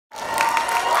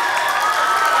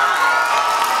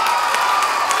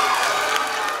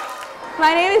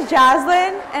My name is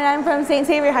Jaslyn, and I'm from St.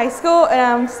 Xavier High School, and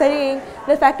I'm studying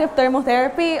the effect of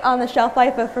thermotherapy on the shelf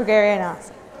life of Fragaria.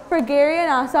 Fragaria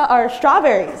are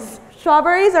strawberries.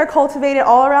 Strawberries are cultivated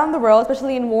all around the world,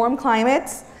 especially in warm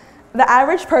climates. The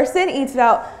average person eats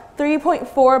about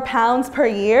 3.4 pounds per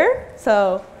year,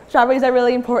 so strawberries are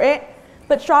really important.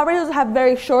 But strawberries have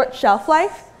very short shelf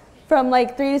life, from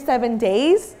like 3 to 7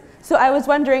 days. So I was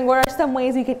wondering, what are some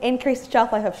ways we can increase the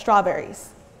shelf life of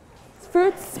strawberries?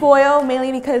 Fruits spoil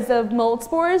mainly because of mold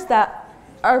spores that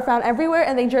are found everywhere,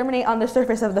 and they germinate on the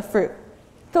surface of the fruit.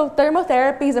 So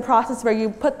thermotherapy is a process where you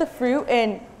put the fruit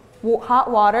in hot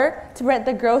water to prevent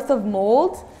the growth of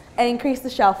mold and increase the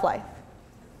shelf life.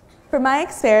 For my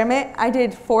experiment, I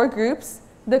did 4 groups.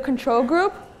 The control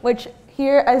group, which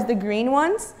here as the green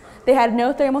ones, they had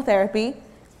no thermotherapy.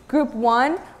 Group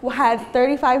 1 had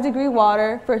 35-degree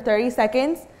water for 30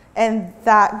 seconds, and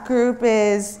that group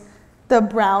is the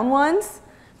brown ones.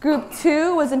 Group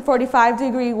 2 was in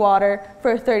 45-degree water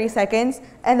for 30 seconds,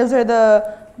 and those are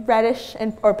the reddish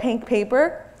or pink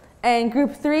paper. And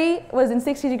group 3 was in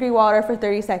 60-degree water for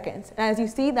 30 seconds. And as you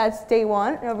see, that's day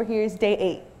 1, and over here is day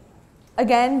 8.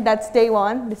 Again, that's day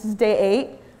 1, this is day 8.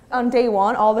 On day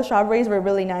 1, all the strawberries were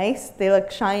really nice. They look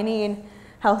shiny and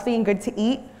healthy and good to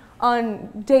eat. On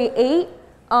day 8,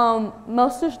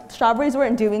 most of the strawberries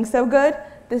weren't doing so good.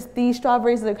 These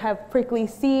strawberries have prickly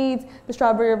seeds. The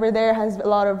strawberry over there has a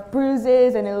lot of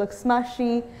bruises and it looks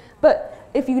mushy. But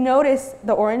if you notice,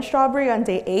 the orange strawberry on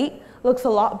day 8 looks a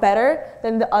lot better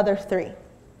than the other 3.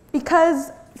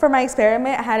 Because for my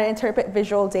experiment, I had to interpret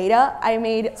visual data, I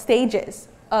made stages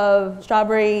of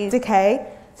strawberry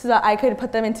decay so that I could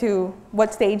put them into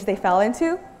what stage they fell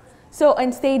into. So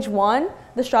in stage 1,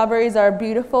 the strawberries are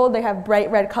beautiful. They have bright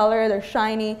red color, they're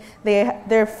shiny,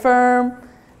 they're firm.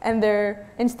 And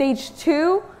in stage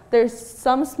 2, there's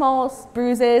some small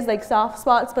bruises, like soft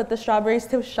spots, but the strawberries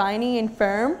still shiny and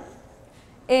firm.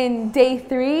 In day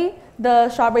 3, the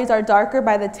strawberries are darker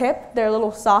by the tip, they're a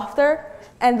little softer,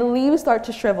 and the leaves start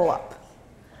to shrivel up.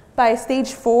 By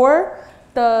stage 4,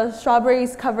 the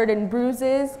strawberries covered in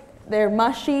bruises, they're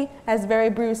mushy, has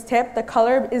very bruised tip. The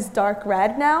color is dark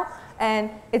red now, and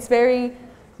it's very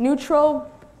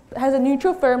neutral, has a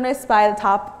neutral firmness by the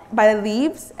top, by the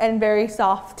leaves, and very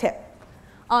soft tip.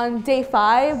 On day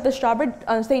 5,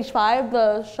 on stage 5,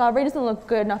 the strawberry doesn't look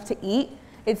good enough to eat.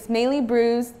 It's mainly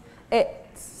bruised,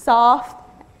 it's soft,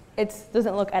 it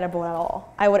doesn't look edible at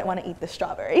all. I wouldn't want to eat this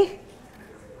strawberry.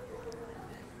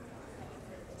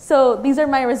 So these are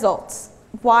my results.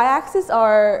 Y-axis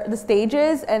are the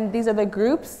stages, and these are the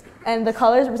groups, and the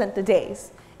colors represent the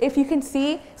days. If you can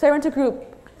see, experimental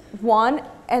group 1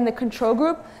 and the control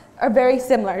group are very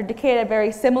similar, decayed at a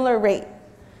very similar rate.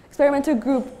 Experimental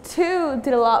group 2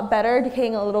 did a lot better,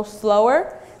 decaying a little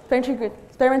slower.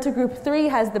 Experimental group 3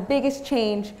 has the biggest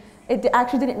change. It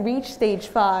actually didn't reach stage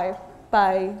 5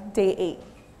 by day 8.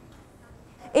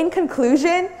 In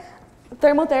conclusion,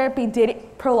 thermotherapy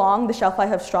did prolong the shelf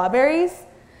life of strawberries.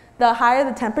 The higher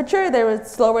the temperature, the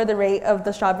slower the rate of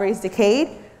the strawberries decayed.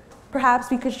 Perhaps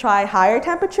we could try higher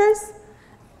temperatures.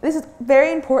 This is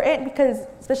very important because,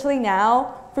 especially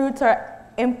now, fruits are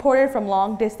imported from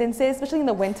long distances, especially in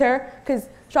the winter, because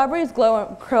strawberries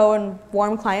grow in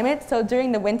warm climates. So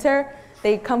during the winter,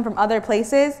 they come from other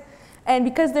places. And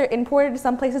because they're imported,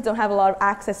 some places don't have a lot of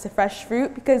access to fresh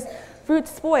fruit because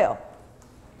fruits spoil.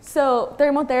 So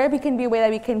thermotherapy can be a way that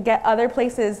we can get other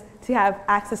places to have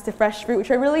access to fresh fruit,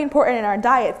 which are really important in our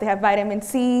diets. They have vitamin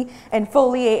C and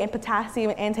foliate and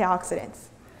potassium and antioxidants.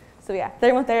 So yeah,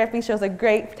 thermotherapy shows a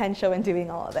great potential in doing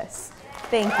all of this.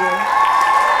 Thank you.